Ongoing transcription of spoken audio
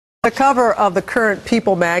The cover of the current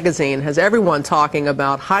People magazine has everyone talking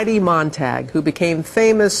about Heidi Montag, who became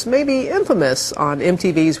famous, maybe infamous, on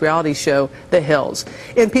MTV's reality show, The Hills.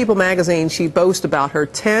 In People magazine, she boasts about her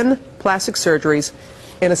 10 plastic surgeries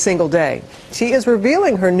in a single day. She is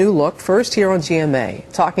revealing her new look first here on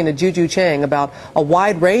GMA, talking to Juju Chang about a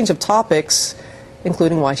wide range of topics,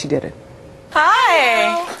 including why she did it.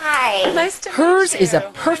 Hi. Hi. Nice to meet Hers you. is a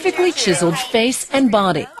perfectly chiseled face and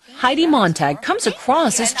body. Heidi Montag comes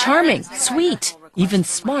across as charming, sweet, even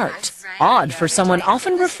smart. Odd for someone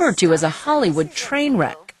often referred to as a Hollywood train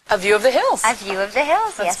wreck. A view of the hills. A view of the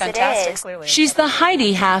hills, That's yes fantastic. it is. She's the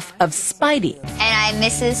Heidi half of Spidey, And I'm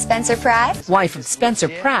Mrs. Spencer Pratt. wife of Spencer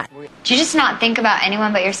Pratt. Do you just not think about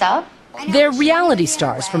anyone but yourself? They're reality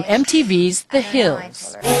stars from MTV's The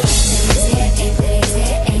Hills.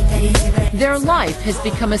 Their life has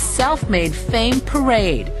become a self-made fame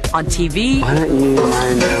parade. On TV, Why don't you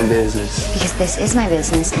mind your own business? Because this is my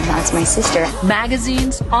business and that's my sister.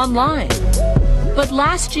 magazines, online. But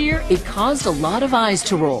last year, it caused a lot of eyes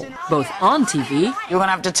to roll, both on TV You're going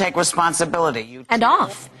to have to take responsibility. and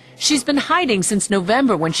off. She's been hiding since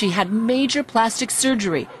November when she had major plastic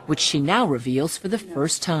surgery, which she now reveals for the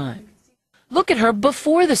first time. Look at her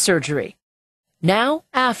before the surgery. Now,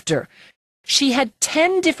 after. She had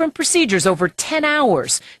 10 different procedures over 10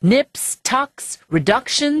 hours. Nips, tucks,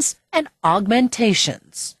 reductions, and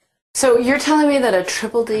augmentations. So you're telling me that a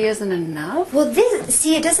triple D isn't enough? Well,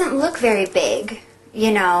 it doesn't look very big,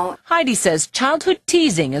 you know. Heidi says childhood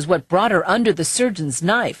teasing is what brought her under the surgeon's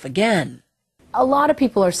knife again. A lot of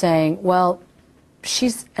people are saying, well,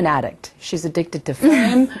 she's an addict. She's addicted to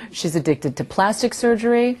fame. She's addicted to plastic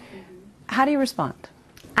surgery. How do you respond?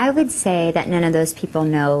 I would say that none of those people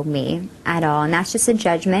know me at all, and that's just a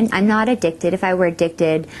judgment. I'm not addicted. If I were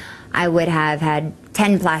addicted, I would have had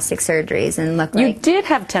 10 plastic surgeries and look You like... did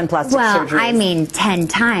have 10 plastic surgeries. Well, I mean 10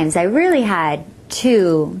 times. I really had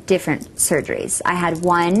 2 different surgeries. I had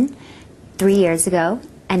one 3 years ago,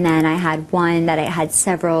 and then I had one that I had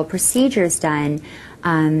several procedures done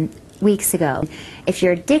weeks ago. If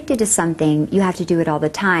you're addicted to something, you have to do it all the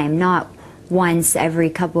time, not once every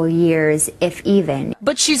couple years, if even.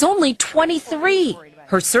 But she's only 23.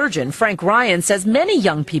 Her surgeon, Frank Ryan, says many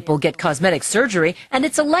young people get cosmetic surgery, and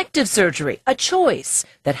it's elective surgery, a choice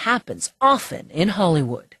that happens often in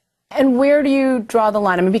Hollywood. And where do you draw the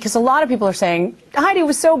line? I mean, because a lot of people are saying, Heidi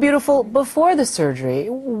was so beautiful before the surgery.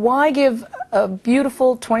 Why give a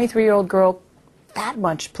beautiful 23-year-old girl that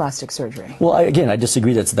much plastic surgery? Well, I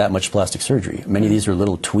disagree that it's that much plastic surgery. Many of these are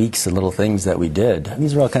little tweaks and little things that we did.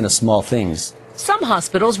 These are all kind of small things. Some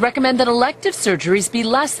hospitals recommend that elective surgeries be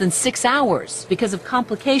less than 6 hours because of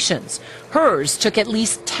complications. Hers took at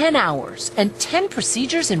least 10 hours and 10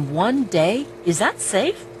 procedures in one day. Is that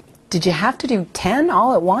safe? Did you have to do 10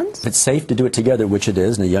 all at once? If it's safe to do it together, which it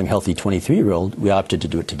is, and a young, healthy 23-year-old, we opted to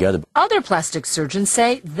do it together. Other plastic surgeons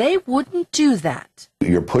say they wouldn't do that.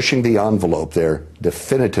 You're pushing the envelope there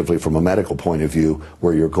definitively from a medical point of view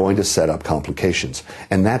where you're going to set up complications.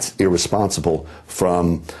 And that's irresponsible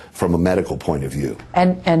from a medical point of view.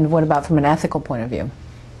 And what about from an ethical point of view?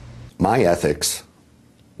 My ethics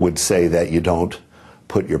would say that you don't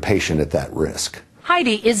put your patient at that risk.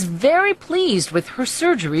 Heidi is very pleased with her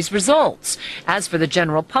surgery's results. As for the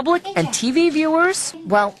general public and TV viewers,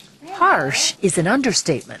 well, harsh is an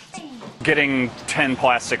understatement. Getting 10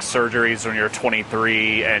 plastic surgeries when you're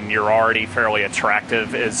 23 and you're already fairly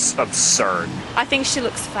attractive is absurd. I think she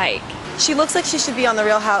looks fake. She looks like she should be on The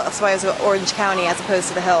Real Housewives of Orange County as opposed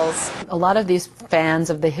to The Hills. A lot of these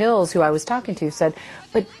fans of The Hills who I was talking to said,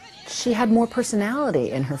 but she had more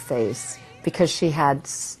personality in her face because she had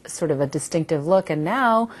sort of a distinctive look, and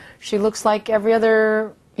now she looks like every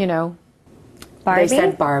other, you know, Barbie? They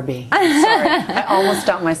said Barbie. Sorry, I almost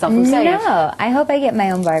stopped myself from saying it. No, I hope I get my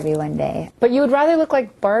own Barbie one day. But you would rather look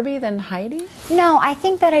like Barbie than Heidi? No, I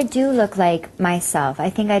think that I do look like myself. I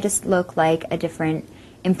think I just look like a different,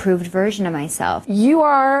 improved version of myself. You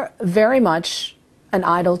are very much an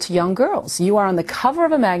idol to young girls. You are on the cover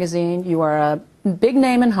of a magazine, you are a big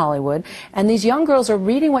name in Hollywood, and these young girls are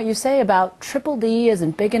reading what you say about triple D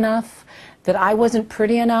isn't big enough, that I wasn't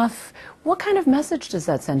pretty enough. What kind of message does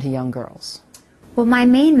that send to young girls? Well, my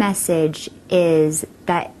main message is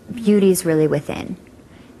that beauty's really within.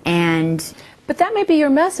 But that may be your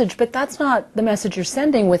message, but that's not the message you're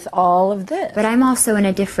sending with all of this. But I'm also in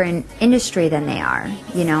a different industry than they are.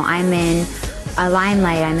 You know, I'm in a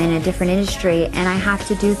limelight, I'm in a different industry, and I have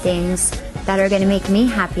to do things that are going to make me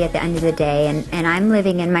happy at the end of the day. And I'm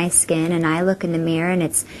living in my skin, and I look in the mirror, and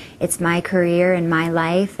it's my career and my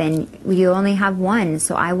life, and you only have one.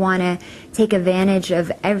 So I want to take advantage of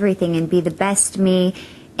everything and be the best me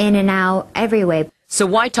in and out every way. So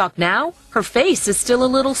why talk now? Her face is still a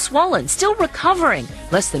little swollen, still recovering,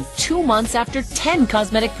 less than 2 months after 10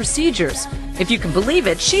 cosmetic procedures. If you can believe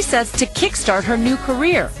it, she says to kickstart her new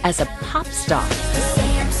career as a pop star.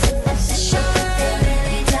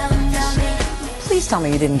 Please tell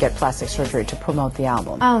me you didn't get plastic surgery to promote the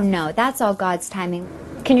album. Oh, no, that's all God's timing.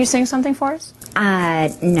 Can you sing something for us?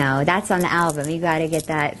 No, that's on the album. You got to get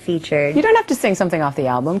that featured. You don't have to sing something off the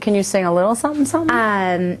album. Can you sing a little something, something?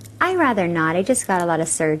 I'd rather not. I just got a lot of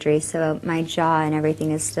surgery, so my jaw and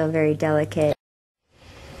everything is still very delicate.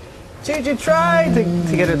 Juju tried to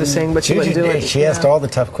get her to sing, but she wouldn't do it. She asked all the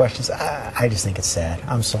tough questions. I just think it's sad.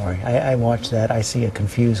 I'm sorry. I watch that. I see a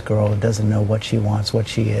confused girl who doesn't know what she wants, what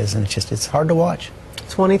she is, and it's hard to watch.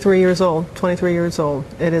 23 years old. 23 years old.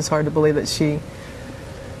 It is hard to believe that she...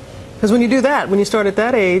 Because when you do that, when you start at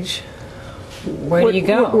that age... Where do you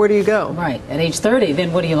go? Where do you go? Right. At age 30,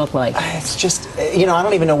 then what do you look like? It's just, I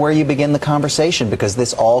don't even know where you begin the conversation, because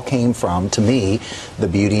this all came from, to me, the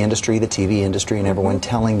beauty industry, the TV industry, and everyone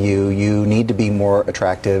telling you you need to be more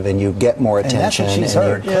attractive and you get more attention. And that's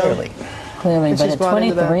what she's heard, clearly. Clearly, but at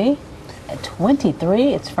 23? At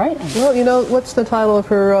 23, it's frightening. Well, what's the title of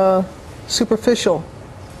her Superficial?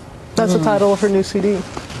 That's the title of her new CD.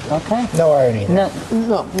 Okay. No irony. No,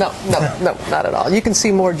 not at all. You can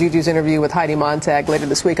see more Juju's interview with Heidi Montag later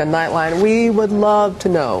this week on Nightline. We would love to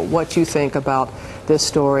know what you think about this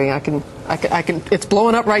story. I can. It's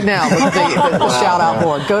blowing up right now. The shout out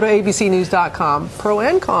board. Go to abcnews.com, pro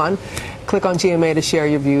and con. Click on GMA to share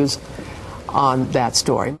your views on that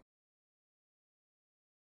story.